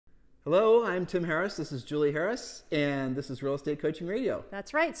Hello, I'm Tim Harris. This is Julie Harris, and this is Real Estate Coaching Radio.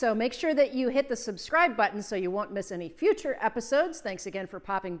 That's right. So make sure that you hit the subscribe button so you won't miss any future episodes. Thanks again for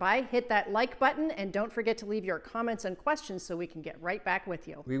popping by. Hit that like button, and don't forget to leave your comments and questions so we can get right back with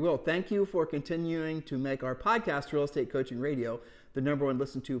you. We will. Thank you for continuing to make our podcast, Real Estate Coaching Radio, the #1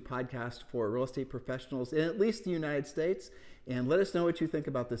 listened to podcast for real estate professionals in at least the United States. And let us know what you think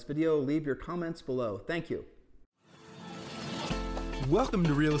about this video. Leave your comments below. Thank you. Welcome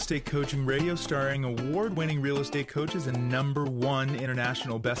to Real Estate Coaching Radio, starring award-winning real estate coaches and #1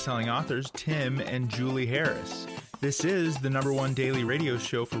 international best-selling authors, Tim and Julie Harris. This is the #1 daily radio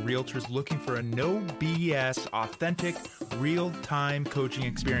show for realtors looking for a no BS, authentic, real-time coaching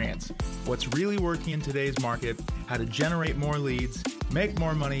experience. What's really working in today's market, how to generate more leads, make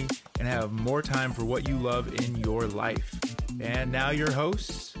more money, and have more time for what you love in your life. And now your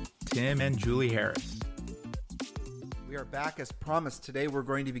hosts, Tim and Julie Harris. We are back as promised. Today we're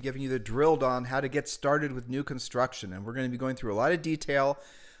going to be giving you the drill on how to get started with new construction, and we're going to be going through a lot of detail.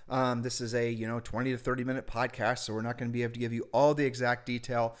 This is a 20 to 30 minute podcast, so we're not going to be able to give you all the exact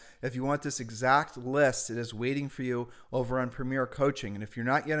detail. If you want this exact list, it is waiting for you over on Premier Coaching. And if you're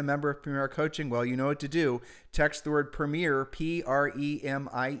not yet a member of Premier Coaching, well, you know what to do. Text the word Premier, Premier,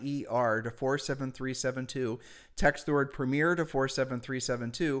 to 47372. Text the word Premier to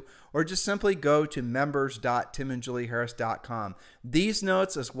 47372, or just simply go to members.timandjulieharris.com. These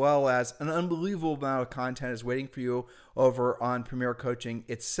notes, as well as an unbelievable amount of content, is waiting for you over on Premier Coaching.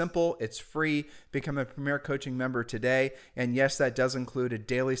 It's simple, it's free. Become a Premier Coaching member today. And yes, that does include a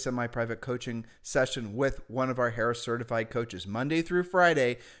daily semi-private coaching session with one of our Harris certified coaches. Monday through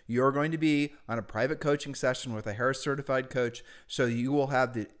Friday, you're going to be on a private coaching session with a Harris certified coach, so you will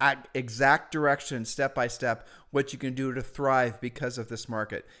have the exact direction, step by step, what you can do to thrive because of this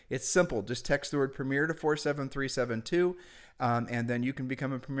market. It's simple. Just text the word Premier to 47372. And then you can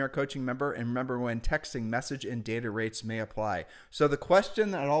become a Premier Coaching member. And remember, when texting, message and data rates may apply. So the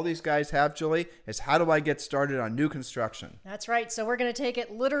question that all these guys have, Julie, is how do I get started on new construction? That's right. So we're going to take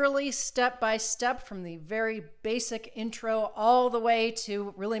it literally step by step from the very basic intro all the way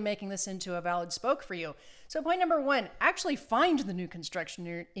to really making this into a valid spoke for you. So point number 1, actually find the new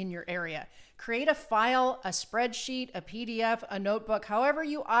construction in your area. Create a file, a spreadsheet, a PDF, a notebook, however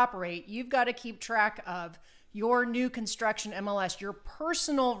you operate. You've got to keep track of your new construction MLS, your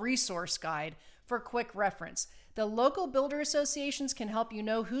personal resource guide for quick reference. The local builder associations can help you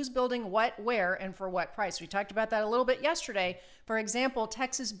know who's building what, where, and for what price. We talked about that a little bit yesterday. For example,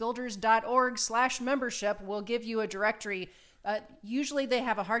 texasbuilders.org/membership will give you a directory. Usually they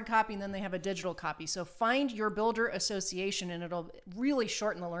have a hard copy and then they have a digital copy. So find your builder association and it'll really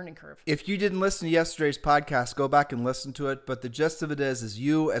shorten the learning curve. If you didn't listen to yesterday's podcast, go back and listen to it. But the gist of it is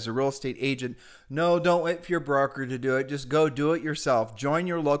you as a real estate agent, no, don't wait for your broker to do it. Just go do it yourself. Join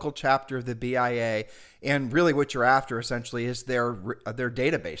your local chapter of the BIA. And really what you're after essentially is their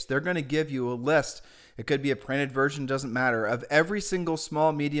database. They're going to give you a list. It could be a printed version, doesn't matter, of every single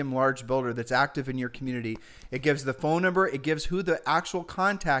small, medium, large builder that's active in your community. It gives the phone number. It gives who the actual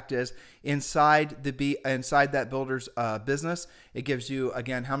contact is inside that builder's business. It gives you,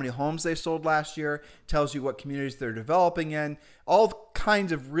 again, how many homes they sold last year, tells you what communities they're developing in, all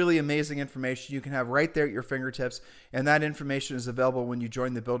kinds of really amazing information you can have right there at your fingertips. And that information is available when you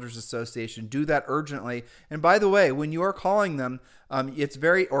join the Builders Association. Do that urgently. And by the way, when you are calling them,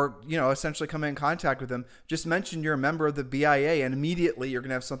 essentially come in contact with them, just mention you're a member of the BIA and immediately you're going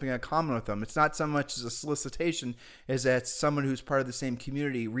to have something in common with them. It's not so much as a solicitation as that it's someone who's part of the same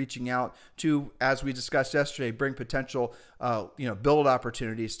community reaching out to, as we discussed yesterday, bring potential build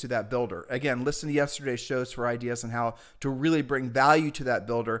opportunities to that builder. Again, listen to yesterday's shows for ideas on how to really bring value to that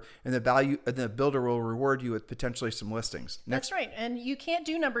builder, and the builder will reward you with potentially some listings. That's right. And you can't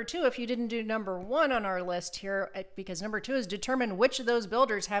do number 2 if you didn't do number 1 on our list here, because number 2 is determine which of those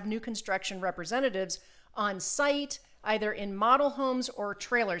builders have new construction representatives on site, either in model homes or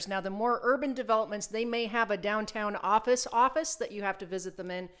trailers. Now, the more urban developments, they may have a downtown office that you have to visit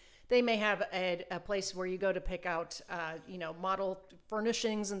them in. They may have a place where you go to pick out, model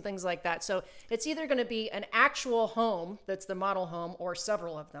furnishings and things like that. So it's either going to be an actual home that's the model home or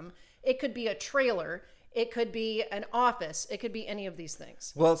several of them. It could be a trailer. It could be an office. It could be any of these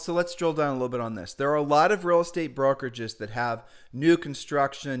things. Well, so let's drill down a little bit on this. There are a lot of real estate brokerages that have new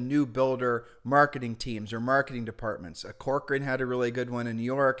construction, new builder marketing teams or marketing departments. Corcoran had a really good one in New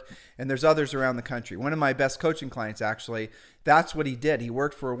York, and there's others around the country. One of my best coaching clients, actually, that's what he did. He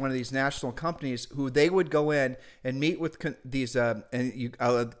worked for one of these national companies who they would go in and meet with these,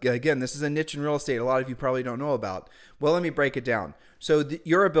 again, this is a niche in real estate a lot of you probably don't know about. Well, let me break it down. So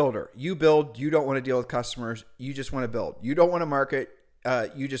you're a builder. You build. You don't want to deal with customers. You just want to build. You don't want to market.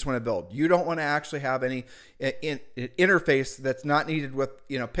 you just want to build. You don't want to actually have any interface that's not needed with,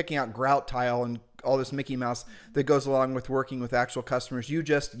 picking out grout tile and all this Mickey Mouse that goes along with working with actual customers. You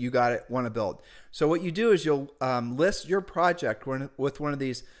got it, want to build. So what you do is you'll list your project with one of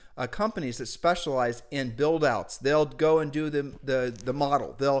these companies that specialize in build outs. They'll go and do the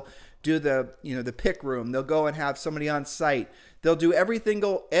model. They'll do the pick room. They'll go and have somebody on site. They'll do every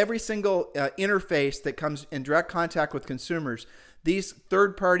single interface that comes in direct contact with consumers. These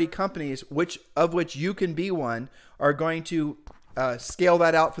third-party companies, which you can be one, are going to scale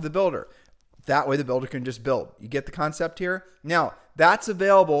that out for the builder. That way the builder can just build. You get the concept here? Now, that's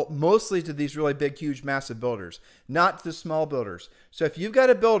available mostly to these really big, huge, massive builders, not to the small builders. So if you've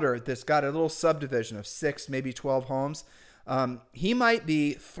got a builder that's got a little subdivision of 6, maybe 12 homes, he might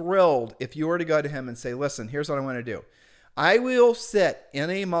be thrilled if you were to go to him and say, listen, here's what I want to do. I will sit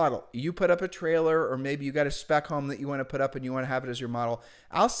in a model. You put up a trailer, or maybe you got a spec home that you want to put up and you want to have it as your model.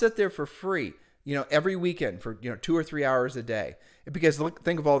 I'll sit there for free, every weekend for 2 or 3 hours a day. Because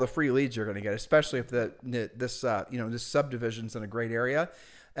think of all the free leads you're going to get, especially if this subdivision's in a great area.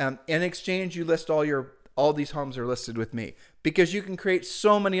 In exchange, you list all these homes are listed with me, because you can create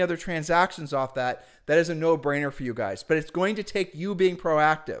so many other transactions off that. That is a no-brainer for you guys. But it's going to take you being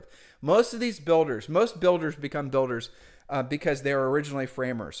proactive. Most builders become builders because they're originally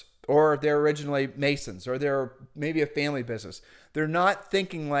framers, or they're originally masons, or they're maybe a family business. They're not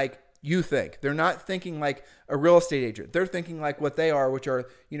thinking like you think. They're not thinking like a real estate agent. They're thinking like what they are, which are,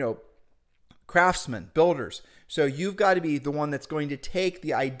 craftsmen, builders. So you've got to be the one that's going to take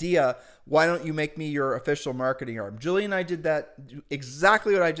the idea, why don't you make me your official marketing arm? Julie and I did that,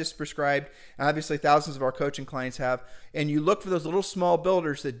 exactly what I just prescribed. And obviously thousands of our coaching clients have. And you look for those little small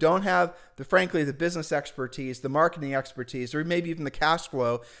builders that don't have the business expertise, the marketing expertise, or maybe even the cash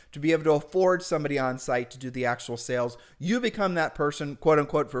flow to be able to afford somebody on site to do the actual sales. You become that person, quote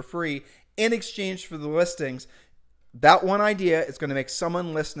unquote, for free in exchange for the listings. That one idea is going to make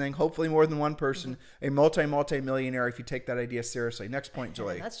someone listening, hopefully more than one person, a multi-millionaire if you take that idea seriously. Next point,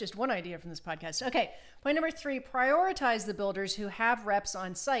 Julie. That's just one idea from this podcast. Okay, point number 3, prioritize the builders who have reps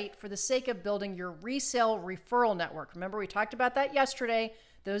on site for the sake of building your resale referral network. Remember, we talked about that yesterday.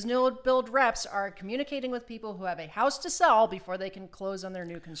 Those new build reps are communicating with people who have a house to sell before they can close on their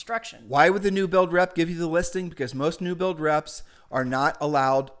new construction. Why would the new build rep give you the listing? Because most new build reps are not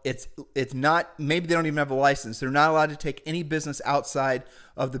allowed. It's not, maybe they don't even have a license. They're not allowed to take any business outside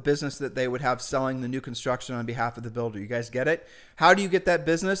of the business that they would have selling the new construction on behalf of the builder. You guys get it? How do you get that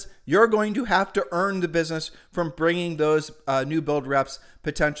business? You're going to have to earn the business from bringing those new build reps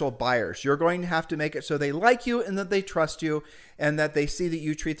potential buyers. You're going to have to make it so they like you and that they trust you and that they see that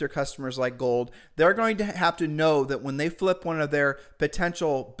you treat their customers like gold. They're going to have to know that when they flip one of their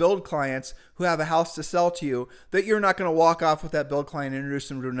potential build clients who have a house to sell to you, that you're not going to walk off with that build client and introduce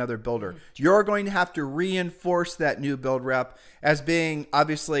them to another builder. You're going to have to reinforce that new build rep as being,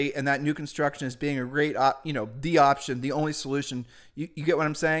 obviously, and that new construction as being a great, the option, the only solution. You get what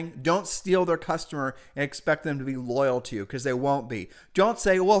I'm saying? Don't steal their customer and expect them to be loyal to you, because they won't be. Don't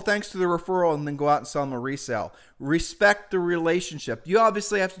say, well, thanks to the referral, and then go out and sell them a resale. Respect the relationship. You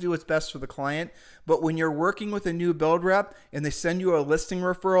obviously have to do what's best for the client, but when you're working with a new build rep and they send you a listing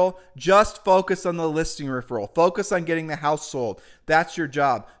referral, just focus on the listing referral. Focus on getting the house sold. That's your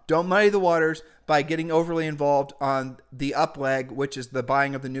job. Don't muddy the waters by getting overly involved on the up leg, which is the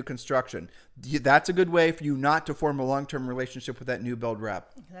buying of the new construction. That's a good way for you not to form a long-term relationship with that new build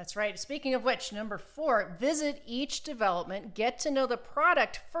rep. That's right. Speaking of which, number 4, visit each development. Get to know the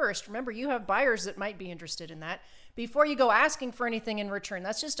product first. Remember, you have buyers that might be interested in that before you go asking for anything in return.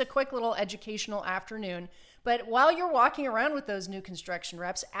 That's just a quick little educational afternoon. But while you're walking around with those new construction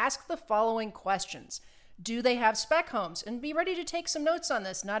reps, ask the following questions. Do they have spec homes? And be ready to take some notes on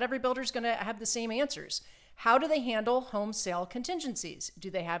this. Not every builder is going to have the same answers. How do they handle home sale contingencies? Do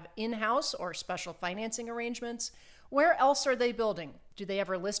they have in-house or special financing arrangements? Where else are they building? Do they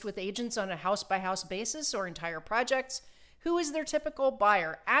ever list with agents on a house-by-house basis or entire projects? Who is their typical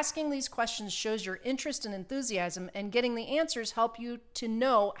buyer? Asking these questions shows your interest and enthusiasm, and getting the answers help you to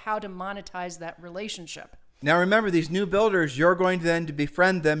know how to monetize that relationship. Now remember, these new builders, you're going to then to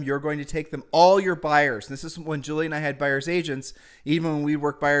befriend them. You're going to take them all your buyers. This is when Julie and I had buyers agents, even when we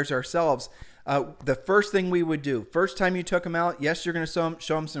work buyers ourselves. The first thing we would do, first time you took them out, yes, you're going to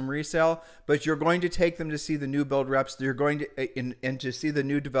show them some resale, but you're going to take them to see the new build reps. You're going to and to see the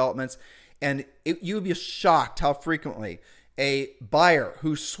new developments. And you would be shocked how frequently a buyer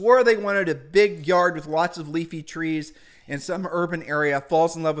who swore they wanted a big yard with lots of leafy trees in some urban area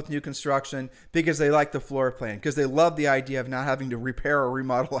falls in love with new construction because they like the floor plan, because they love the idea of not having to repair or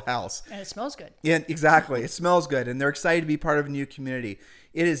remodel a house. And it smells good. Yeah, exactly. It smells good, and they're excited to be part of a new community.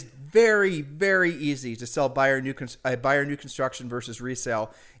 It is very, very easy to sell buyer new construction versus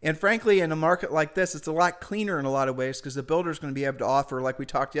resale. And frankly, in a market like this, it's a lot cleaner in a lot of ways because the builder is going to be able to offer, like we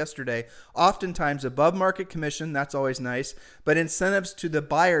talked yesterday, oftentimes above market commission. That's always nice, but incentives to the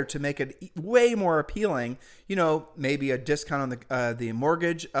buyer to make it way more appealing. You know, maybe a discount on the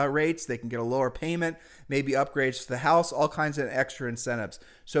mortgage rates. They can get a lower payment, maybe upgrades to the house, all kinds of extra incentives.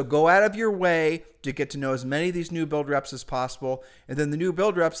 So go out of your way to get to know as many of these new build reps as possible. And then the new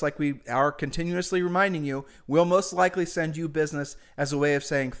build reps, like we are continuously reminding you, will most likely send you business as a way of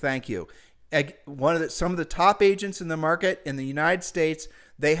saying thank you. Some of the top agents in the market in the United States,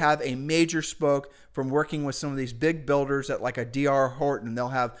 they have a major spoke from working with some of these big builders at like a D.R. Horton. They'll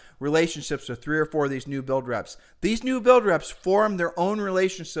have relationships with 3 or 4 of these new build reps. These new build reps form their own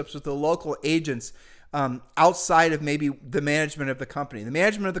relationships with the local agents outside of maybe the management of the company. The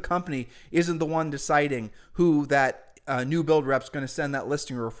management of the company isn't the one deciding who that new build rep's going to send that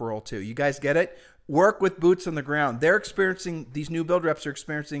listing referral to. You guys get it? Work with boots on the ground. These new build reps are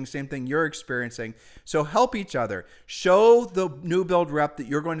experiencing the same thing you're experiencing. So help each other. Show the new build rep that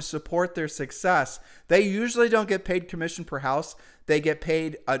you're going to support their success. They usually don't get paid commission per house. They get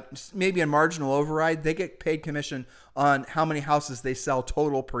paid maybe a marginal override. They get paid commission on how many houses they sell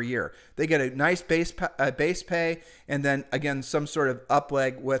total per year. They get a nice base pay, and then again some sort of up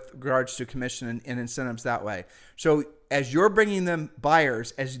leg with regards to commission and incentives that way. So as you're bringing them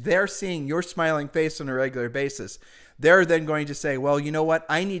buyers, as they're seeing your smiling face on a regular basis, they're then going to say, well, you know what?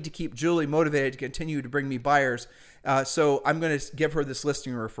 I need to keep Julie motivated to continue to bring me buyers. So I'm going to give her this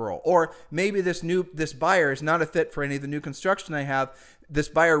listing referral. Or maybe this buyer is not a fit for any of the new construction I have. This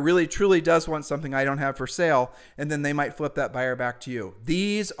buyer really truly does want something I don't have for sale, and then they might flip that buyer back to you.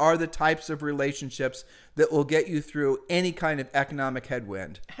 These are the types of relationships that will get you through any kind of economic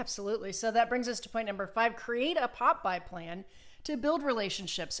headwind. Absolutely. So that brings us to point number 5. Create a pop-by plan to build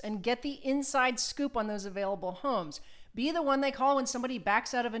relationships and get the inside scoop on those available homes. Be the one they call when somebody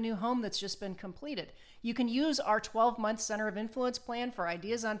backs out of a new home that's just been completed. You can use our 12-month Center of Influence plan for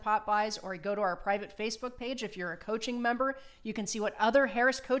ideas on pop buys, or go to our private Facebook page. If you're a coaching member, you can see what other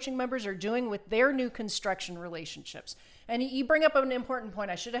Harris coaching members are doing with their new construction relationships. And you bring up an important point.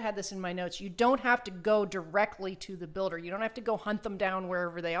 I should have had this in my notes. You don't have to go directly to the builder. You don't have to go hunt them down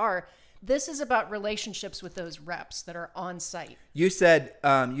wherever they are. This is about relationships with those reps that are on site. You said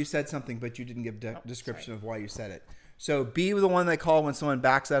something, but you didn't give a description of why you said it. So be the one they call when someone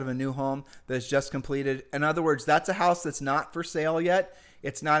backs out of a new home that's just completed. In other words, that's a house that's not for sale yet.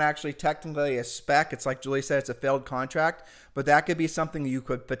 It's not actually technically a spec. It's like Julie said, it's a failed contract. But that could be something you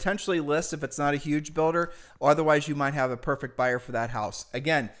could potentially list if it's not a huge builder. Otherwise, you might have a perfect buyer for that house.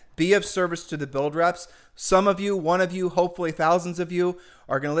 Again, be of service to the build reps. Some of you, one of you, hopefully thousands of you,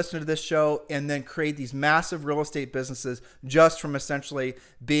 are going to listen to this show and then create these massive real estate businesses just from essentially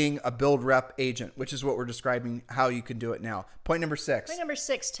being a build rep agent, which is what we're describing how you can do it now. Point number 6. Point number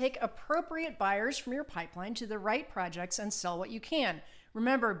 6, take appropriate buyers from your pipeline to the right projects and sell what you can.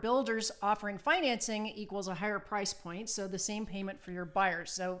 Remember, builders offering financing equals a higher price point, so the same payment for your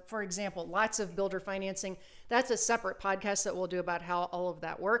buyers. So, for example, lots of builder financing. That's a separate podcast that we'll do about how all of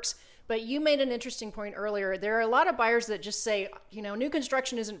that works. But you made an interesting point earlier. There are a lot of buyers that just say, you know, new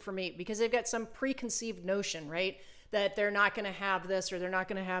construction isn't for me because they've got some preconceived notion, right? That they're not going to have this or they're not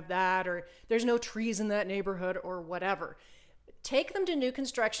going to have that, or there's no trees in that neighborhood or whatever. Take them to new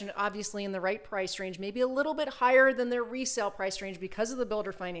construction, obviously in the right price range, maybe a little bit higher than their resale price range because of the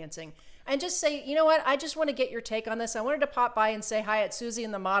builder financing. And just say, you know what, I just want to get your take on this. I wanted to pop by and say hi, it's Susie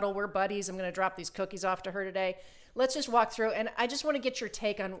and the model. We're buddies. I'm going to drop these cookies off to her today. Let's just walk through, and I just want to get your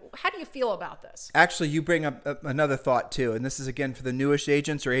take on how do you feel about this? Actually, you bring up another thought too, and this is again for the newish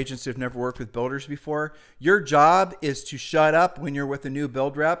agents or agents who've never worked with builders before. Your job is to shut up when you're with a new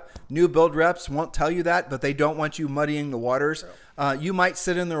build rep. New build reps won't tell you that, but they don't want you muddying the waters. You might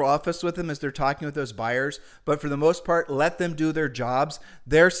sit in their office with them as they're talking with those buyers, but for the most part, let them do their jobs.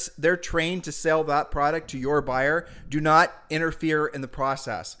 They're trained to sell that product to your buyer. Do not interfere in the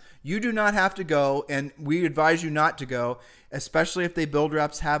process. You do not have to go, and we advise you not to go, especially if the build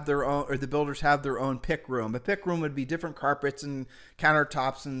reps have their own, or the builders have their own pick room. A pick room would be different carpets and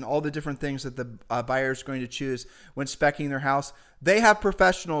countertops and all the different things that the buyer is going to choose when speccing their house. They have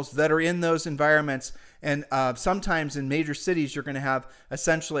professionals that are in those environments, and sometimes in major cities, you're going to have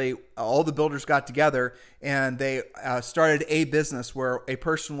essentially all the builders got together and they started a business where a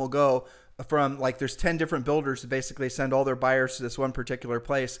person will go from, like, there's 10 different builders that basically send all their buyers to this one particular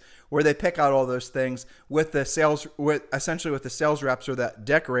place where they pick out all those things with the sales, essentially with the sales reps or the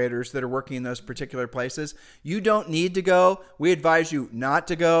decorators that are working in those particular places. You don't need to go. We advise you not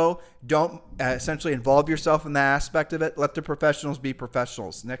to go. Don't essentially involve yourself in that aspect of it. Let the professionals be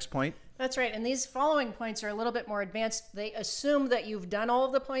professionals. Next point. That's right. And these following points are a little bit more advanced. They assume that you've done all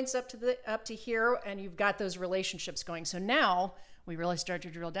of the points up to here and you've got those relationships going. So now we really start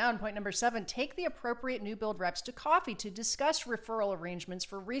to drill down. Point number 7, take the appropriate new build reps to coffee to discuss referral arrangements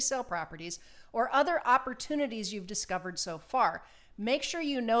for resale properties or other opportunities you've discovered so far. Make sure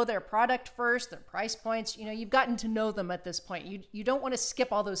you know their product first, their price points. You know, you've gotten to know them at this point. You don't want to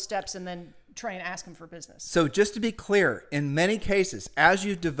skip all those steps and then try and ask them for business. So just to be clear, in many cases, as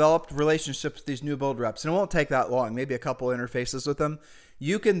you've developed relationships with these new build reps, and it won't take that long, maybe a couple interfaces with them,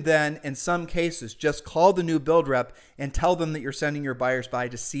 you can then, in some cases, just call the new build rep and tell them that you're sending your buyers by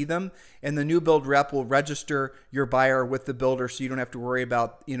to see them, and the new build rep will register your buyer with the builder, so you don't have to worry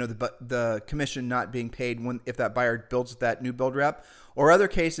about, you know, the commission not being paid if that buyer builds with that new build rep. Or other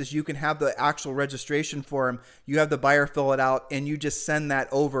cases, you can have the actual registration form. You have the buyer fill it out, and you just send that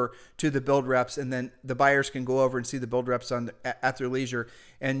over to the build reps, and then the buyers can go over and see the build reps at their leisure,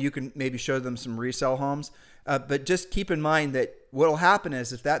 and you can maybe show them some resale homes. But just keep in mind that what will happen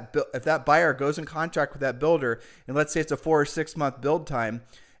is if that buyer goes in contract with that builder, and let's say it's a 4 or 6 month build time,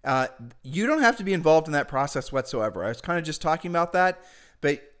 you don't have to be involved in that process whatsoever. I was kind of just talking about that,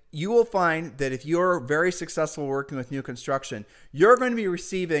 but you will find that if you're very successful working with new construction, you're going to be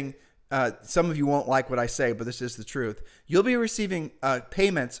receiving, some of you won't like what I say, but this is the truth. You'll be receiving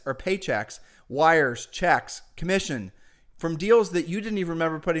payments or paychecks, wires, checks, commission from deals that you didn't even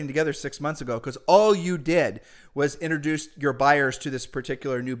remember putting together 6 months ago because all you did was introduce your buyers to this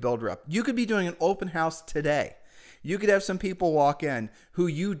particular new build rep. You could be doing an open house today. You could have some people walk in who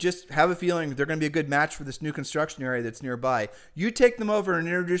you just have a feeling they're going to be a good match for this new construction area that's nearby. You take them over and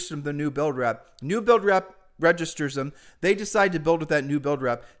introduce them to the new build rep. New build rep registers them. They decide to build with that new build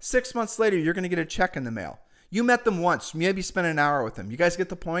rep. 6 months later, you're going to get a check in the mail. You met them once, maybe spent an hour with them. You guys get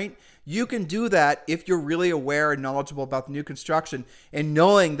the point? You can do that if you're really aware and knowledgeable about the new construction and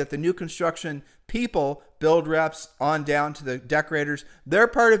knowing that the new construction people, build reps on down to the decorators, they're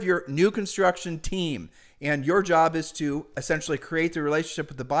part of your new construction team. And your job is to essentially create the relationship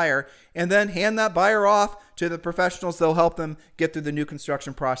with the buyer and then hand that buyer off to the professionals that'll help them get through the new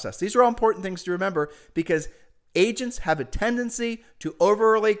construction process. These are all important things to remember because agents have a tendency to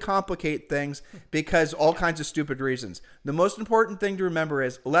overly complicate things because all kinds of stupid reasons. The most important thing to remember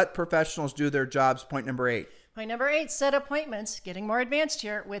is let professionals do their jobs. Point number 8. Point number 8, set appointments, getting more advanced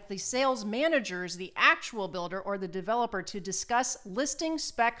here, with the sales managers, the actual builder or the developer to discuss listing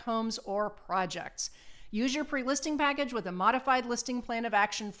spec homes or projects. Use your pre-listing package with a modified listing plan of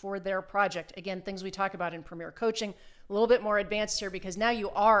action for their project. Again, things we talk about in Premier Coaching, a little bit more advanced here because now you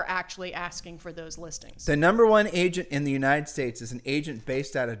are actually asking for those listings. The number one agent in the United States is an agent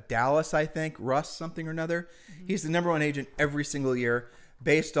based out of Dallas, I think, Russ something or another. Mm-hmm. He's the number one agent every single year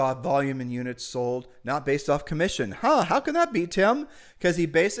based off volume and units sold, not based off commission. How can that be, Tim? Because he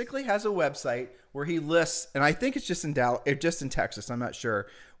basically has a website where he lists, and I think it's just in Dallas, just in Texas, I'm not sure,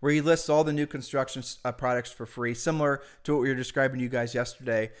 where he lists all the new construction products for free, similar to what we were describing to you guys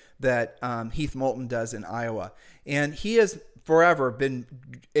yesterday that Heath Moulton does in Iowa. And he has forever been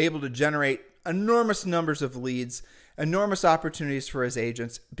able to generate enormous numbers of leads, enormous opportunities for his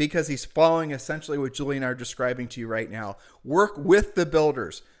agents because he's following essentially what Julie and I are describing to you right now. Work with the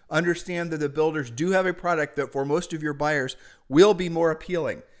builders. Understand that the builders do have a product that for most of your buyers will be more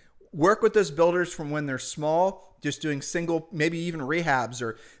appealing. Work with those builders from when they're small, just doing single, maybe even rehabs,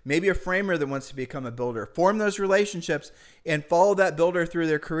 or maybe a framer that wants to become a builder. Form those relationships and follow that builder through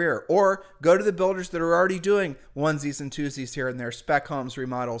their career. Or go to the builders that are already doing onesies and twosies here and there, spec homes,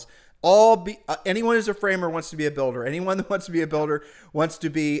 remodels. Anyone who's a framer wants to be a builder. Anyone that wants to be a builder wants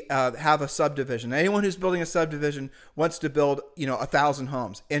to be have a subdivision. Anyone who's building a subdivision wants to build 1,000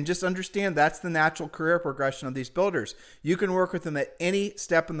 homes. And just understand that's the natural career progression of these builders. You can work with them at any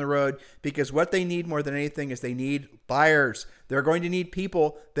step in the road because what they need more than anything is they need buyers. They're going to need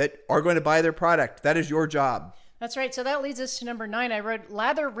people that are going to buy their product. That is your job. That's right. So that leads us to number 9. I wrote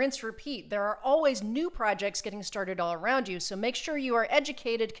lather, rinse, repeat. There are always new projects getting started all around you. So make sure you are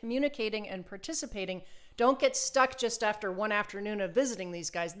educated, communicating, and participating Don't get stuck just after one afternoon of visiting these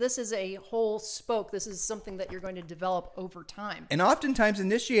guys. This is a whole spoke. This is something that you're going to develop over time. And oftentimes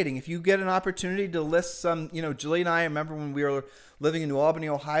initiating, if you get an opportunity to list some, Julie and I remember when we were living in New Albany,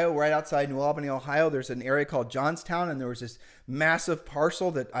 Ohio, right outside New Albany, Ohio, there's an area called Johnstown, and there was this massive parcel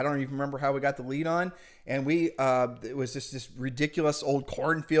that I don't even remember how we got the lead on. And it was just this ridiculous old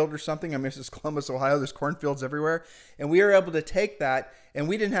cornfield or something. I mean, this is Columbus, Ohio. There's cornfields everywhere. And we were able to take that, and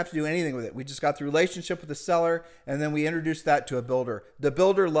we didn't have to do anything with it. We just got the relationship with the seller, and then we introduced that to a builder. The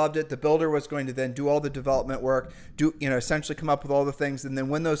builder loved it. The builder was going to then do all the development work, essentially come up with all the things. And then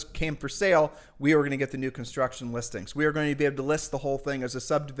when those came for sale, we were going to get the new construction listings. We were going to be able to list the whole thing as a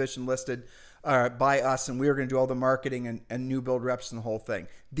subdivision listed by us, and we were going to do all the marketing and new build reps and the whole thing.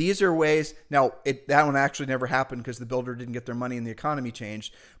 These are ways. Now, that one actually never happened because the builder didn't get their money and the economy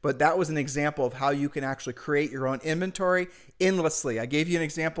changed. But that was an example of how you can actually create your own inventory endlessly. I gave you an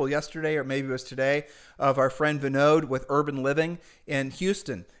example yesterday, or maybe it was today, of our friend Vinod with Urban Living in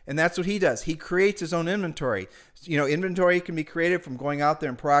Houston. And that's what he does. He creates his own inventory. Inventory can be created from going out there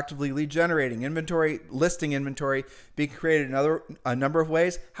and proactively lead generating. Listing inventory being created in a number of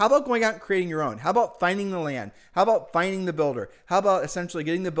ways. How about going out and creating your own? How about finding the land? How about finding the builder? How about essentially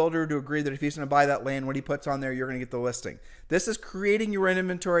getting the builder to agree that if he's going to buy that land, when he puts on there, you're going to get the listing? This is creating your own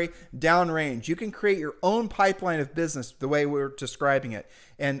inventory downrange. You can create your own pipeline of business the way we're describing it.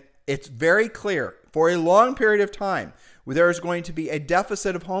 And it's very clear for a long period of time where there is going to be a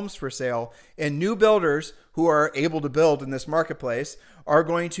deficit of homes for sale, and new builders who are able to build in this marketplace are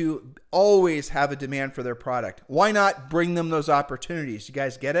going to always have a demand for their product. Why not bring them those opportunities? You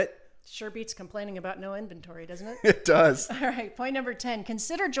guys get it? Sure beats complaining about no inventory, doesn't it? It does. All right, point number 10.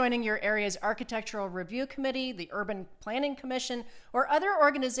 Consider joining your area's architectural review committee, the urban planning commission, or other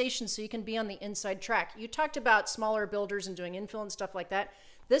organizations so you can be on the inside track. You talked about smaller builders and doing infill and stuff like that.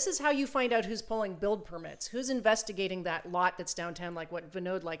 This is how you find out who's pulling build permits, who's investigating that lot that's downtown, like what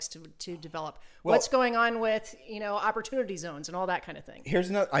Vinod likes to develop. Well, what's going on with, opportunity zones and all that kind of thing. Here's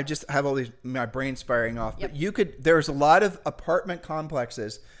another, I just have all these, my brain's firing off, Yep. But there's a lot of apartment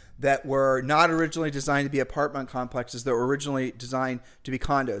complexes that were not originally designed to be apartment complexes, that were originally designed to be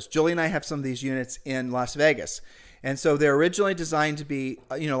condos. Julie and I have some of these units in Las Vegas. And so they're originally designed to be,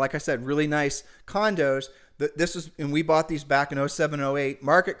 like I said, really nice condos. And we bought these back in 07, 08,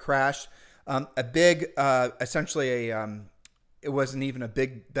 market crash, a big, essentially it wasn't even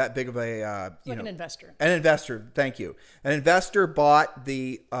that big of a, an investor. An investor, thank you. An investor bought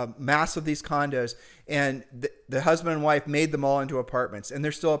the mass of these condos, and the husband and wife made them all into apartments, and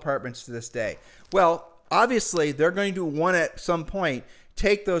they're still apartments to this day. Well, obviously, they're going to want at some point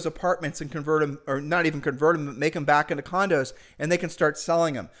take those apartments and convert them, or not even convert them, but make them back into condos, and they can start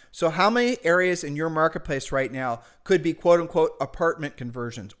selling them. So how many areas in your marketplace right now could be quote unquote apartment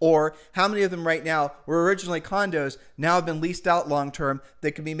conversions? Or how many of them right now were originally condos, now have been leased out long term,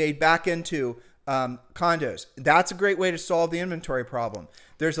 that can be made back into condos? That's a great way to solve the inventory problem.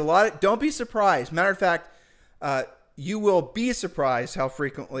 There's a lot of, don't be surprised. Matter of fact, you will be surprised how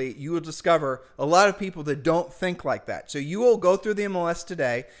frequently you will discover a lot of people that don't think like that. So you will go through the MLS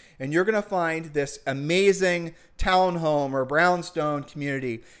today, and you're going to find this amazing townhome or brownstone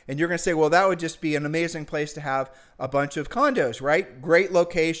community, and you're going to say, well, that would just be an amazing place to have a bunch of condos, right? Great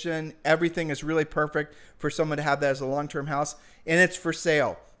location. Everything is really perfect for someone to have that as a long-term house, and it's for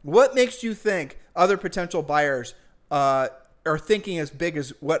sale. What makes you think other potential buyers are thinking as big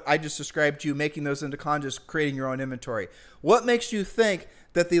as what I just described to you, making those into condos, creating your own inventory? What makes you think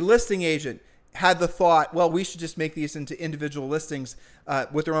that the listing agent had the thought, well, we should just make these into individual listings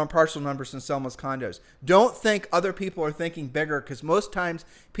with their own parcel numbers and sell them as condos? Don't think other people are thinking bigger, because most times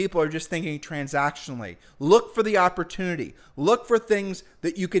people are just thinking transactionally. Look for the opportunity. Look for things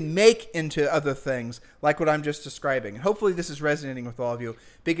that you can make into other things, like what I'm just describing. Hopefully this is resonating with all of you,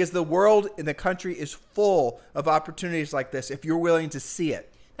 because the world and the country is full of opportunities like this if you're willing to see it.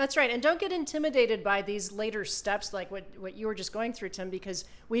 That's right. And don't get intimidated by these later steps like what you were just going through, Tim, because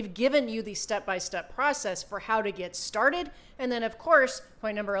we've given you the step-by-step process for how to get started. And then, of course,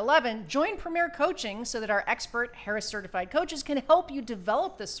 point number 11, join Premier Coaching so that our expert Harris-certified coaches can help you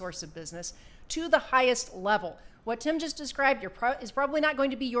develop this source of business to the highest level. What Tim just described is probably not going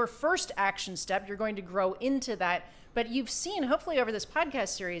to be your first action step. You're going to grow into that. But you've seen, hopefully over this podcast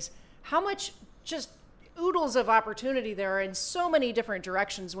series, how much just oodles of opportunity there are in so many different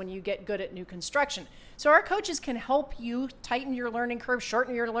directions when you get good at new construction. So our coaches can help you tighten your learning curve,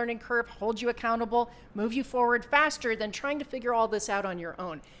 shorten your learning curve, hold you accountable, move you forward faster than trying to figure all this out on your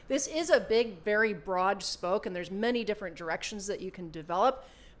own. This is a big, very broad spoke, and there's many different directions that you can develop.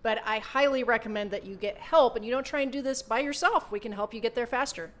 But I highly recommend that you get help and you don't try and do this by yourself. We can help you get there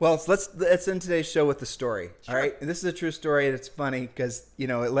faster. Well, let's end today's show with the story. Sure. All right. And this is a true story, and it's funny because, it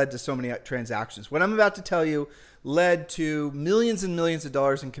led to so many transactions. What I'm about to tell you led to millions and millions of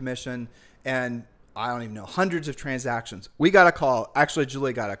dollars in commission and I don't even know, hundreds of transactions. We got a call. Actually,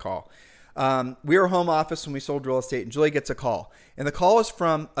 Julie got a call. We were home office when we sold real estate, and Julie gets a call. And the call is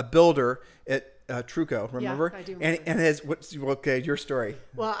from a builder at Truco, remember? Yeah, I do remember. And your story.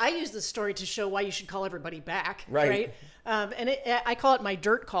 Well, I use this story to show why you should call everybody back, right? I call it my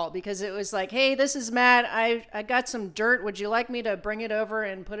dirt call because it was like, hey, this is Matt. I got some dirt. Would you like me to bring it over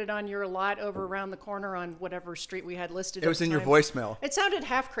and put it on your lot over around the corner on whatever street we had listed? It was in your voicemail. It sounded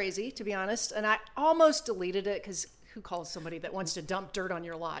half crazy, to be honest, and I almost deleted it because who calls somebody that wants to dump dirt on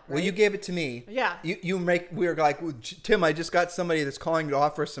your lot, right? Well, you gave it to me. Yeah. We were like, well, Tim, I just got somebody that's calling to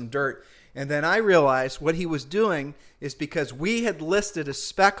offer us some dirt. And then I realized what he was doing is because we had listed a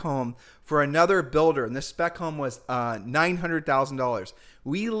spec home for another builder, and this spec home was $900,000.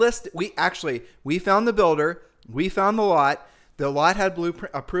 We found the builder, we found the lot. The lot had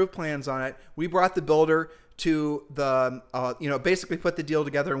approved plans on it. We brought the builder to the, basically put the deal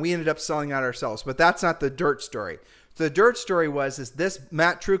together, and we ended up selling out ourselves. But that's not the dirt story. So the dirt story was this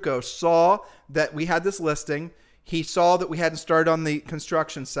Matt Truco saw that we had this listing. He saw that we hadn't started on the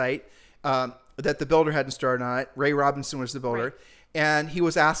construction site. That the builder hadn't started on it. Ray Robinson was the builder. Right. And he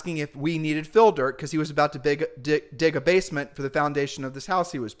was asking if we needed fill dirt because he was about to dig a basement for the foundation of this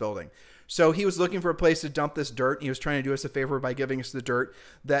house he was building. So he was looking for a place to dump this dirt. He was trying to do us a favor by giving us the dirt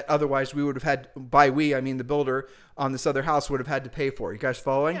that otherwise we would have had, the builder on this other house would have had to pay for. You guys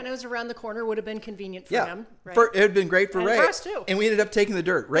following? Yeah, and it was around the corner, would have been convenient for him. Right? It had been great for Ray. For us too. And we ended up taking the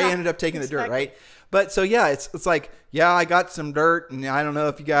dirt. Ray ended up taking the dirt, right? But so, it's like, I got some dirt, and I don't know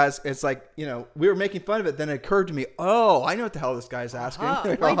if you guys, it's like, we were making fun of it. Then it occurred to me, oh, I know what the hell this guy's asking.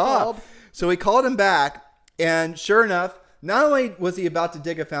 Light bulb. So we called him back, and sure enough, not only was he about to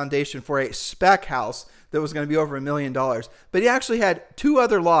dig a foundation for a spec house that was going to be over $1 million, but he actually had 2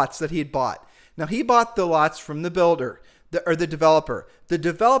 other lots that he had bought. Now, he bought the lots from the builder, the developer. The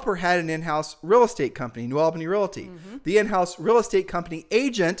developer had an in-house real estate company, New Albany Realty. Mm-hmm. The in-house real estate company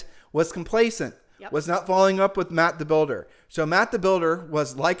agent was complacent, was not following up with Matt the builder. So Matt the builder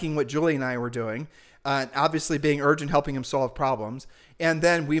was liking what Julie and I were doing, obviously being urgent, helping him solve problems. And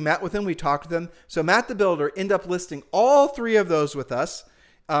then we met with him, we talked with him. So Matt the builder ended up listing all 3 of those with us.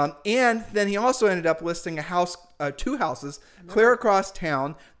 And then he also ended up listing a house, 2 houses clear across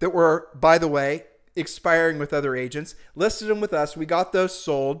town that were, by the way, expiring with other agents. Listed them with us. We got those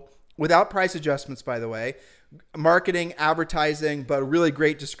sold without price adjustments, by the way. Marketing, advertising, but a really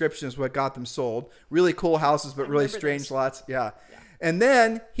great description is what got them sold. Really cool houses, but really strange lots. Yeah. And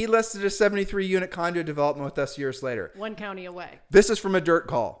then he listed a 73-unit condo development with us years later. 1 county away. This is from a dirt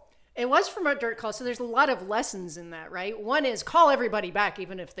call. It was from a dirt call. So there's a lot of lessons in that, right? One is call everybody back,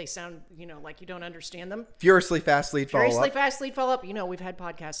 even if they sound, like you don't understand them. Furiously fast lead follow-up. Furiously fast lead follow-up. We've had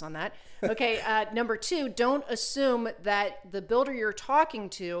podcasts on that. Okay. Number 2, don't assume that the builder you're talking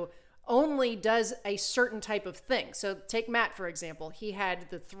to only does a certain type of thing. So take Matt, for example. He had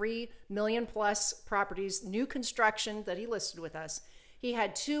the 3 million plus properties, new construction that he listed with us. He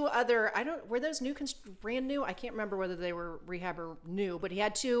had 2 other, were those brand new? I can't remember whether they were rehab or new, but he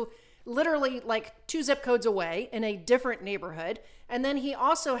had 2, literally like 2 zip codes away in a different neighborhood. And then he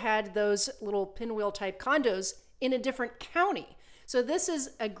also had those little pinwheel type condos in a different county. So this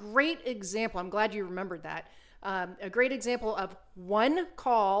is a great example. I'm glad you remembered that. A great example of 1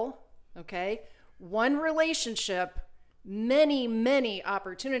 call, okay, 1 relationship, many, many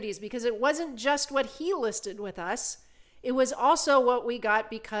opportunities, because it wasn't just what he listed with us. It was also what we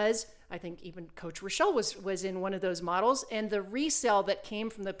got because I think even Coach Rochelle was in one of those models, and the resale that came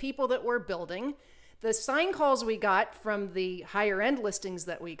from the people that were building, the sign calls we got from the higher end listings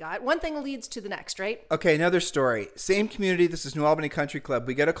that we got. One thing leads to the next, right? Okay, another story. Same community. This is New Albany Country Club.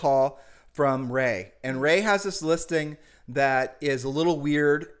 We get a call from Ray, and Ray has this listing that is a little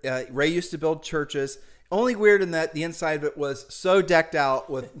weird. Ray used to build churches. Only weird in that the inside of it was so decked out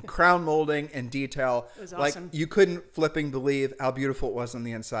with crown molding and detail. It was awesome. Like you couldn't flipping believe how beautiful it was on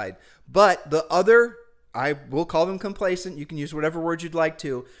the inside. But the other, I will call them complacent. You can use whatever word you'd like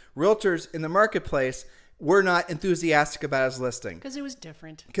to. Realtors in the marketplace were not enthusiastic about his listing. Because it was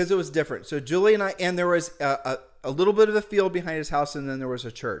different. So Julie and I, and there was a little bit of a field behind his house, and then there was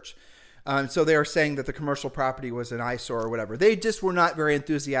a church. So they were saying that the commercial property was an eyesore or whatever. They just were not very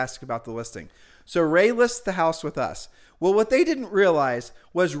enthusiastic about the listing. So Ray lists the house with us. Well, what they didn't realize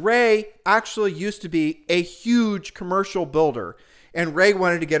was Ray actually used to be a huge commercial builder. and Ray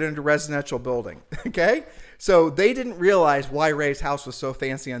wanted to get into residential building. Okay. So they didn't realize why Ray's house was so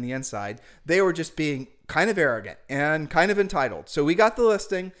fancy on the inside. They were just being kind of arrogant and kind of entitled. So we got the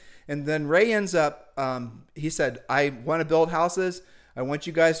listing, and then Ray ends up, he said, I want to build houses. I want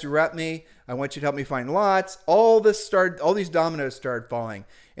you guys to rep me. I want you to help me find lots. All these dominoes started falling.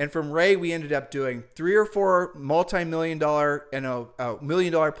 And from Ray, we ended up doing 3 or 4 multi-million-dollar and $1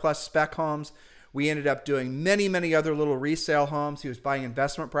 million plus spec homes. We ended up doing many, many other little resale homes. He was buying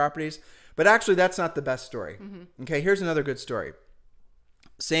investment properties. But actually, that's not the best story. Okay, here's another good story.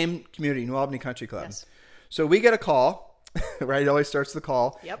 Same community, New Albany Country Club. Yes. So we get a call, right? It always starts the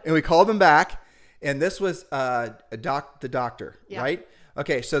call. Yep. And we called them back. And this was the doctor, Yeah. right?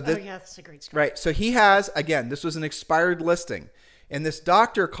 Okay, so this, yeah, that's a great story. right. So he has, again, this was an expired listing. And this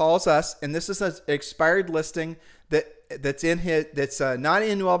doctor calls us, and this is an expired listing that's not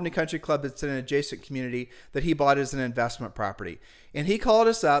in New Albany Country Club, it's in an adjacent community that he bought as an investment property. And he called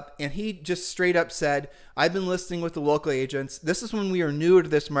us up, and he just straight up said, I've been listing with the local agents. This is when we are new to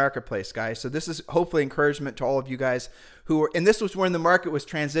this marketplace, guys. So this is hopefully encouragement to all of you guys who are, and this was when the market was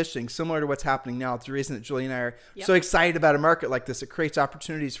transitioning, similar to what's happening now. It's the reason that Julie and I are so excited about a market like this. It creates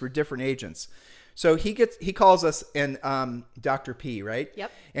opportunities for different agents. So he calls us, and Dr. P, right?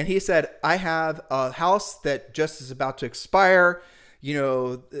 Yep. And he said, I have a house that just is about to expire, you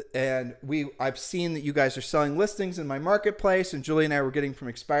know, and I've seen that you guys are selling listings in my marketplace, and Julie and I were getting from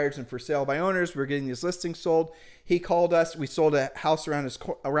expireds and for sale by owners. We're getting these listings sold. He called us. We sold a house around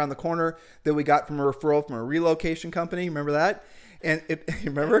the corner that we got from a referral from a relocation company. Remember that? And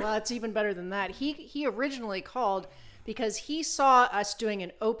remember? Well, it's even better than that. He originally called because he saw us doing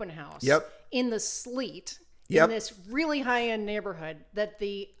an open house. Yep. In the sleet. Yep. In this really high-end neighborhood that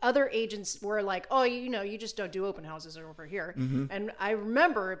the other agents were like, oh, you just don't do open houses over here. And I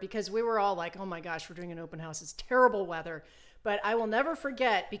remember because we were all like, oh my gosh, we're doing an open house. It's terrible weather. But I will never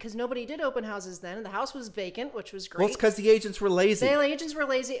forget, because nobody did open houses then, and the house was vacant, which was great. Well, it's because the agents were lazy. The agents were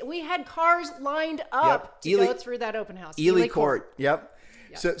lazy. We had cars lined up to go through that open house. Ely Court. Yep.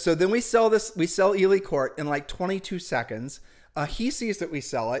 So then we sell Ely Court in like 22 seconds. He sees that we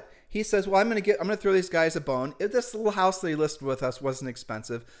sell it. He says, well, I'm going to throw these guys a bone. This little house that he listed with us wasn't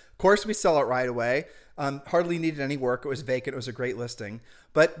expensive. Of course, we sell it right away. Hardly needed any work. It was vacant. It was a great listing.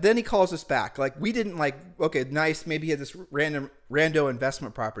 But then he calls us back. Like, we didn't okay, nice. Maybe he had this rando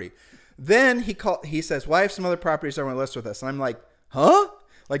investment property. Then he says, well, I have some other properties I want to list with us. And I'm like, huh?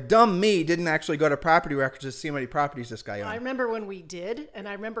 Like, dumb me didn't actually go to property records to see how many properties this guy owned. I remember when we did, and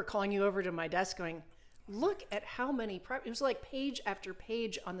I remember calling you over to my desk going, look at how many properties. It was like page after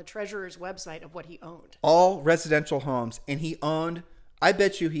page on the treasurer's website of what he owned. All residential homes. And he owned, I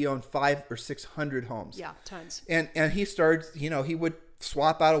bet you he owned 500 or 600 homes. Yeah, tons. And he started, he would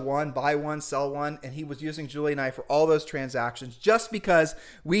swap out of one, buy one, sell one. And he was using Julie and I for all those transactions just because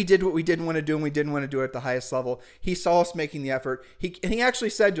we did what we didn't want to do, and we didn't want to do it at the highest level. He saw us making the effort. And he actually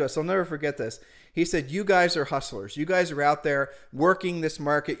said to us, I'll never forget this. He said, you guys are hustlers. You guys are out there working this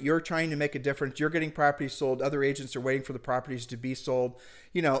market. You're trying to make a difference. You're getting properties sold. Other agents are waiting for the properties to be sold.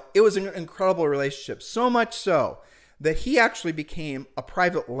 It was an incredible relationship. So much so that he actually became a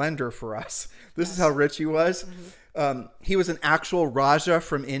private lender for us. This is how rich he was. He was an actual Raja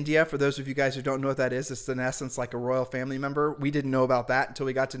from India. For those of you guys who don't know what that is, it's in essence like a royal family member. We didn't know about that until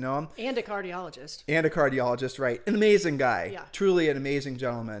we got to know him. And a cardiologist. Right. An amazing guy. Yeah. Truly an amazing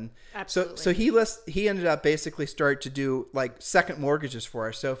gentleman. Absolutely. So he ended up basically start to do like second mortgages for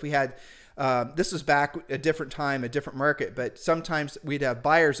us. So if we had, this was back a different time, a different market, but sometimes we'd have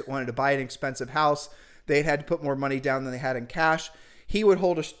buyers that wanted to buy an expensive house. They had to put more money down than they had in cash. He would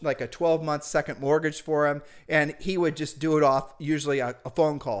hold a 12-month second mortgage for him, and he would just do it off usually a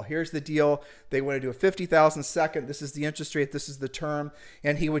phone call. Here's the deal. They want to do a $50,000 second. This is the interest rate. This is the term.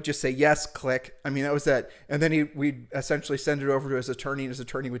 And he would just say, yes, click. I mean, that was it. And then we'd essentially send it over to his attorney, and his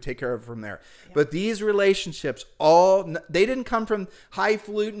attorney would take care of it from there. Yeah. But these relationships, they didn't come from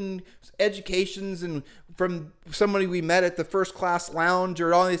highfalutin educations and from somebody we met at the first class lounge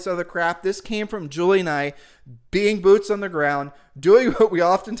or all this other crap. This came from Julie and I being boots on the ground, doing what we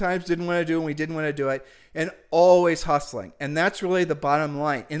oftentimes didn't want to do, and we didn't want to do it, and always hustling. And that's really the bottom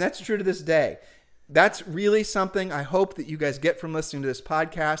line. And that's true to this day. That's really something I hope that you guys get from listening to this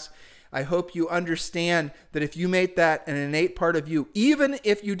podcast. I hope you understand that if you make that an innate part of you, even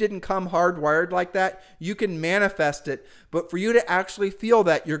if you didn't come hardwired like that, you can manifest it. But for you to actually feel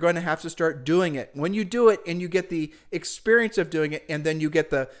that, you're going to have to start doing it. When you do it and you get the experience of doing it, and then you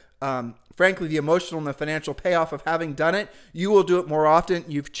get the from frankly, the emotional and the financial payoff of having done it, you will do it more often.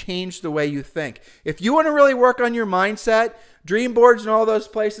 You've changed the way you think. If you want to really work on your mindset, dream boards and all those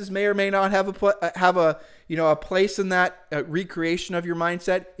places may or may not have a place in that recreation of your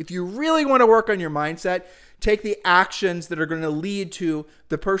mindset. If you really want to work on your mindset, take the actions that are going to lead to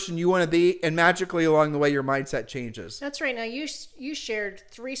the person you want to be, and magically along the way, your mindset changes. That's right. Now, you shared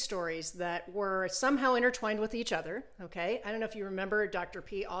 3 stories that were somehow intertwined with each other, okay? I don't know if you remember, Dr.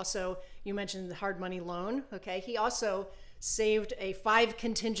 P also, you mentioned the hard money loan, okay? He also saved a 5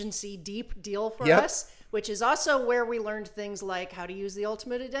 contingency deep deal for us, which is also where we learned things like how to use the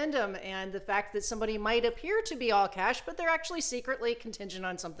ultimate addendum and the fact that somebody might appear to be all cash, but they're actually secretly contingent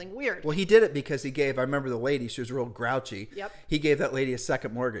on something weird. Well, he did it because he gave, I remember the lady, she was real grouchy. Yep. He gave that lady a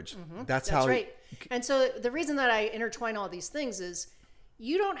second mortgage. That's right. And so the reason that I intertwine all these things is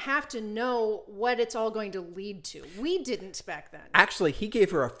you don't have to know what it's all going to lead to. We didn't back then. Actually, he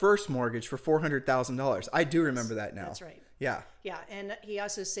gave her a first mortgage for $400,000. I do remember that now. That's right. Yeah. Yeah, and he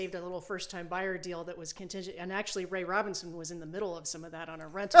also saved a little first-time buyer deal that was contingent. And actually, Ray Robinson was in the middle of some of that on a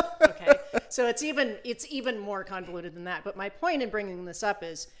rental. Okay, so it's even more convoluted than that. But my point in bringing this up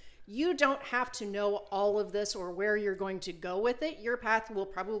is, you don't have to know all of this or where you're going to go with it. Your path will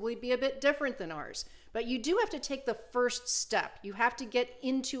probably be a bit different than ours. But you do have to take the first step. You have to get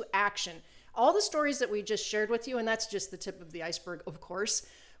into action. All the stories that we just shared with you, and that's just the tip of the iceberg, of course,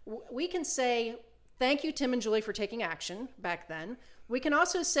 we can say, thank you, Tim and Julie, for taking action back then. We can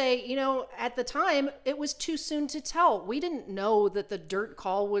also say, at the time, it was too soon to tell. We didn't know that the dirt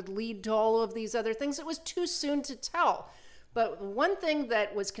call would lead to all of these other things. It was too soon to tell. But one thing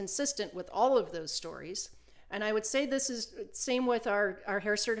that was consistent with all of those stories, and I would say this is same with our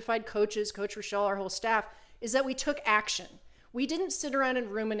hair certified coaches, Coach Rochelle, our whole staff, is that we took action. We didn't sit around and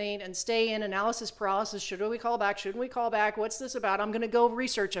ruminate and stay in analysis paralysis. Should we call back? Shouldn't we call back? What's this about? I'm going to go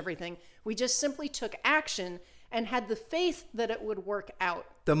research everything. We just simply took action and had the faith that it would work out.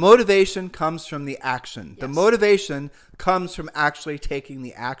 The motivation comes from the action. Yes. The motivation comes from actually taking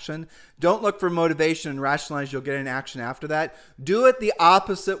the action. Don't look for motivation and rationalize you'll get an action after that. Do it the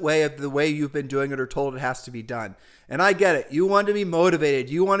opposite way of the way you've been doing it or told it has to be done. And I get it. You want to be motivated.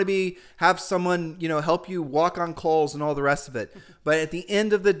 You want to have someone, help you walk on coals and all the rest of it. But at the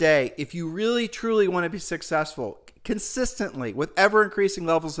end of the day, if you really truly want to be successful, consistently with ever increasing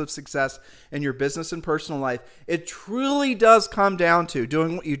levels of success in your business and personal life, it truly does come down to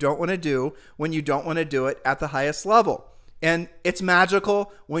doing what you don't want to do when you don't want to do it at the highest level. And it's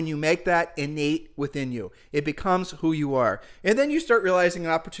magical when you make that innate within you. It becomes who you are. And then you start realizing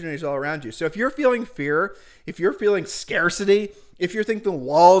opportunities all around you. So if you're feeling fear, if you're feeling scarcity, if you think the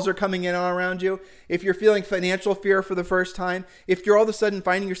walls are coming in all around you, if you're feeling financial fear for the first time, if you're all of a sudden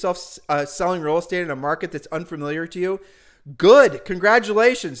finding yourself selling real estate in a market that's unfamiliar to you, good.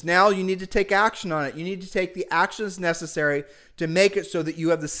 Congratulations. Now you need to take action on it. You need to take the actions necessary to make it so that you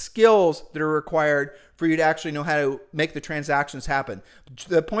have the skills that are required for you to actually know how to make the transactions happen.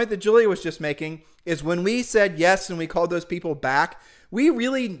 The point that Julia was just making is when we said yes and we called those people back, we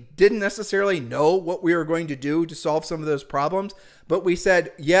really didn't necessarily know what we were going to do to solve some of those problems, but we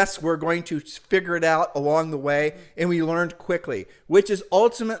said, yes, we're going to figure it out along the way, and we learned quickly, which is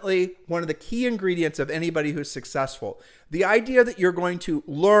ultimately one of the key ingredients of anybody who's successful. The idea that you're going to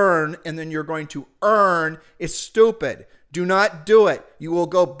learn and then you're going to earn is stupid. Do not do it. You will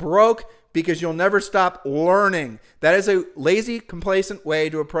go broke because you'll never stop learning. That is a lazy, complacent way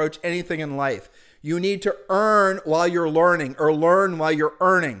to approach anything in life. You need to earn while you're learning or learn while you're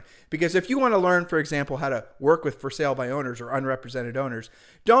earning. Because if you want to learn, for example, how to work with for sale by owners or unrepresented owners,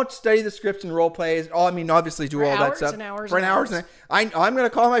 don't study the scripts and role plays. Obviously do all that stuff. For hours. I'm going to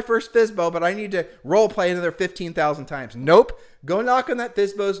call my first FSBO, but I need to role play another 15,000 times. Nope. Go knock on that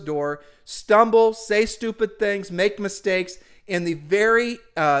FSBO's door, stumble, say stupid things, make mistakes, and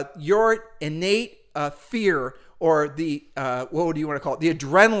your innate fear or the, what do you want to call it? The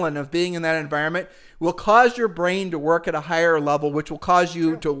adrenaline of being in that environment will cause your brain to work at a higher level, which will cause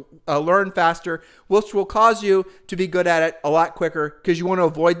you to learn faster, which will cause you to be good at it a lot quicker because you want to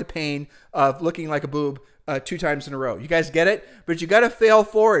avoid the pain of looking like a boob 2 times in a row. You guys get it? But you got to fail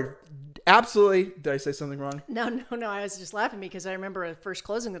forward. Absolutely. Did I say something wrong? No. I was just laughing because I remember a first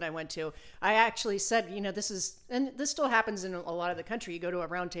closing that I went to. I actually said, this still happens in a lot of the country. You go to a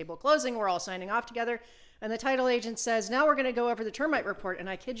roundtable closing, we're all signing off together. And the title agent says, now we're going to go over the termite report. And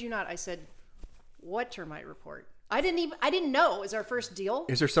I kid you not, I said, what termite report? I didn't know it was our first deal.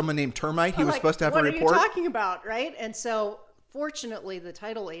 Is there someone named Termite? He was supposed to have a report? What are you talking about, right? And so fortunately, the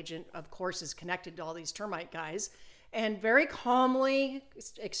title agent, of course, is connected to all these termite guys. and very calmly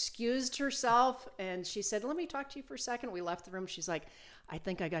excused herself. And she said, let me talk to you for a second. We left the room. She's like, I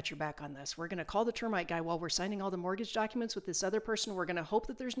think I got your back on this. We're going to call the termite guy while we're signing all the mortgage documents with this other person. We're going to hope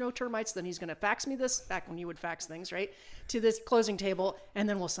that there's no termites. Then he's going to fax me this, back when you would fax things, right, to this closing table, and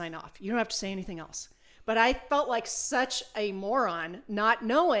then we'll sign off. You don't have to say anything else. But I felt like such a moron not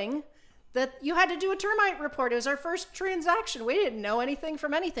knowing that you had to do a termite report. It was our first transaction. We didn't know anything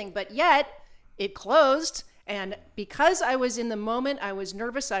from anything, but yet it closed. And because I was in the moment, I was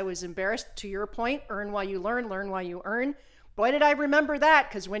nervous, I was embarrassed. To your point, earn while you learn while you earn. Boy, did I remember that,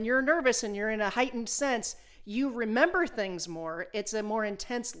 because when you're nervous and you're in a heightened sense, you remember things more. It's a more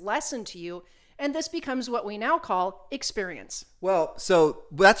intense lesson to you. And this becomes what we now call experience. Well, so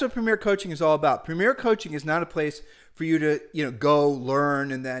that's what Premier Coaching is all about. Premier Coaching is not a place for you to, go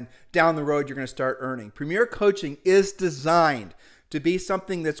learn and then down the road you're going to start earning. Premier Coaching is designed to be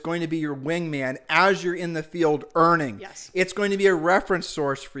something that's going to be your wingman as you're in the field earning. Yes. It's going to be a reference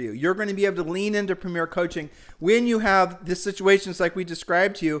source for you. You're going to be able to lean into Premier Coaching when you have the situations like we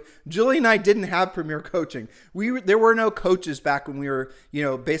described to you. Julie and I didn't have Premier Coaching. There were no coaches back when we were,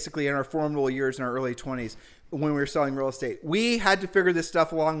 basically in our formative years in our early 20s when we were selling real estate. We had to figure this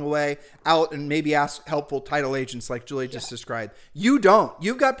stuff along the way out and maybe ask helpful title agents like Julie just described. You don't.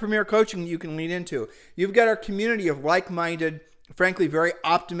 You've got Premier Coaching you can lean into. You've got our community of like-minded, frankly, very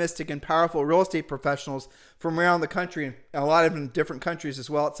optimistic and powerful real estate professionals from around the country, and a lot of them in different countries as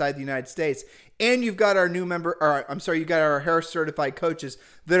well outside the United States. And you've got our you've got our Harris certified coaches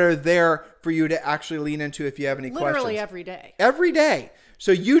that are there for you to actually lean into if you have any questions. Literally every day. Every day.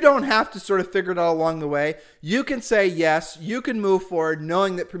 So you don't have to sort of figure it out along the way. You can say yes. You can move forward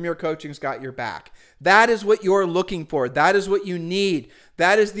knowing that Premier Coaching's got your back. That is what you're looking for. That is what you need.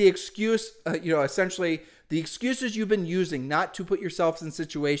 That is the excuse, essentially the excuses you've been using not to put yourselves in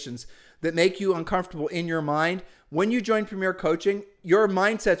situations that make you uncomfortable in your mind. When you join Premier Coaching, your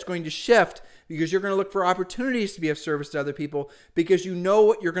mindset's going to shift because you're going to look for opportunities to be of service to other people because you know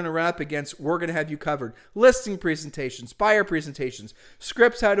what you're going to run up against. We're going to have you covered. Listing presentations, buyer presentations,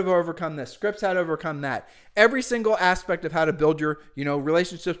 scripts how to overcome this, scripts how to overcome that. Every single aspect of how to build your,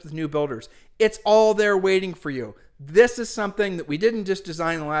 relationships with new builders. It's all there waiting for you. This is something that we didn't just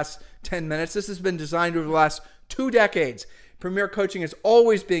design in the last 10 minutes. This has been designed over the last 2 decades. Premier Coaching is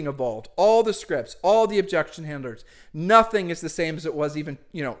always being evolved. All the scripts, all the objection handlers, nothing is the same as it was even,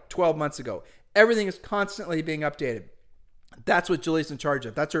 12 months ago. Everything is constantly being updated. That's what Julie's in charge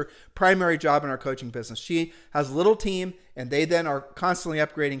of. That's her primary job in our coaching business. She has a little team, and they then are constantly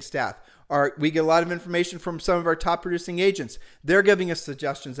upgrading staff. We get a lot of information from some of our top producing agents. They're giving us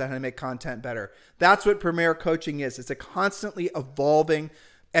suggestions on how to make content better. That's what Premier Coaching is. It's a constantly evolving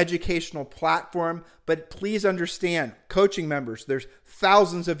educational platform, but please understand, coaching members, there's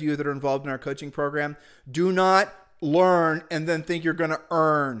thousands of you that are involved in our coaching program. Do not learn and then think you're going to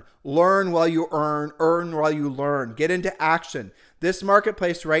earn. Learn while you earn while you learn. Get into action. This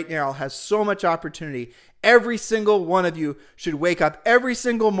marketplace right now has so much opportunity. Every single one of you should wake up every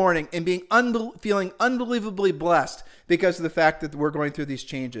single morning and feeling unbelievably blessed because of the fact that we're going through these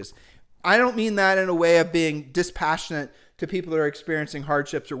changes. I don't mean that in a way of being dispassionate to people that are experiencing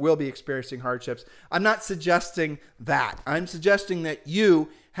hardships or will be experiencing hardships. I'm not suggesting that. I'm suggesting that you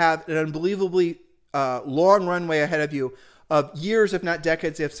have an unbelievably long runway ahead of you of years, if not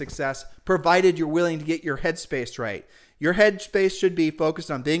decades of success, provided you're willing to get your headspace right. Your headspace should be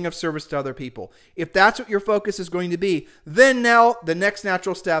focused on being of service to other people. If that's what your focus is going to be, then now the next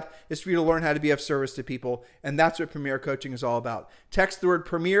natural step is for you to learn how to be of service to people. And that's what Premier Coaching is all about. Text the word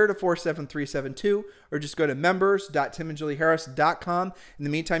Premier to 47372 or just go to members.timandjulieharris.com. In the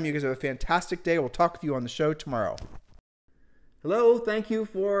meantime, you guys have a fantastic day. We'll talk with you on the show tomorrow. Hello, thank you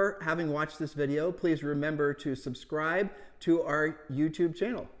for having watched this video. Please remember to subscribe to our YouTube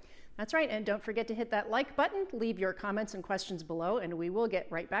channel. That's right, and don't forget to hit that like button, leave your comments and questions below, and we will get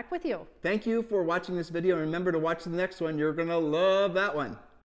right back with you. Thank you for watching this video, and remember to watch the next one. You're going to love that one.